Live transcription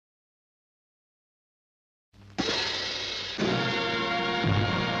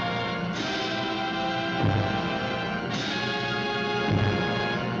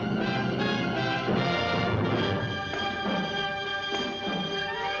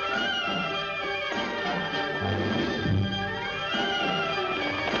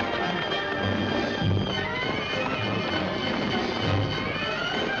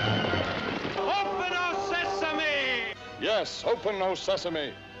Yes, open, O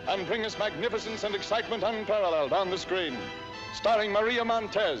Sesame, and bring us magnificence and excitement unparalleled on the screen. Starring Maria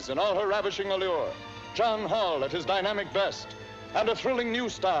Montez in all her ravishing allure, Jon Hall at his dynamic best, and a thrilling new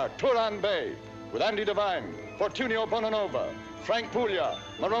star, Turhan Bey, with Andy Devine, Fortunio Bonanova, Frank Puglia,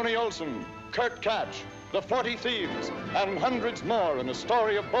 Maroney Olson, Kurt Katch, the 40 Thieves, and hundreds more in a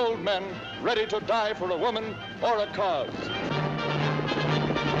story of bold men ready to die for a woman or a cause.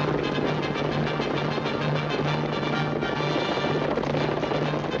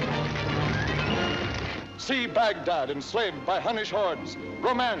 See Baghdad enslaved by Hunnish hordes,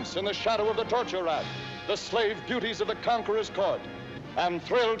 romance in the shadow of the torture rack, the slave beauties of the conqueror's court, and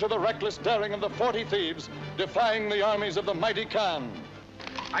thrill to the reckless daring of the 40 Thieves defying the armies of the mighty Khan.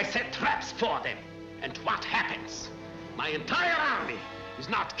 I set traps for them, and what happens? My entire army is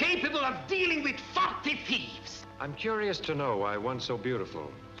not capable of dealing with 40 thieves. I'm curious to know why one so beautiful,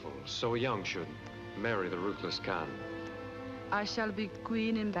 so young, should marry the ruthless Khan. I shall be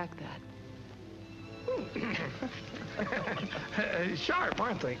queen in Baghdad. Sharp,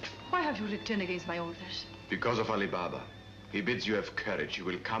 aren't they? Why have you returned against my orders? Because of Ali Baba. He bids you have courage. He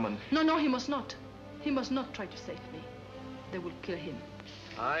will come and... No, he must not. He must not try to save me. They will kill him.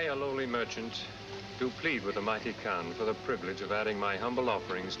 I, a lowly merchant, do plead with the mighty Khan for the privilege of adding my humble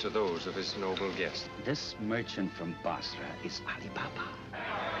offerings to those of his noble guest. This merchant from Basra is Ali Baba.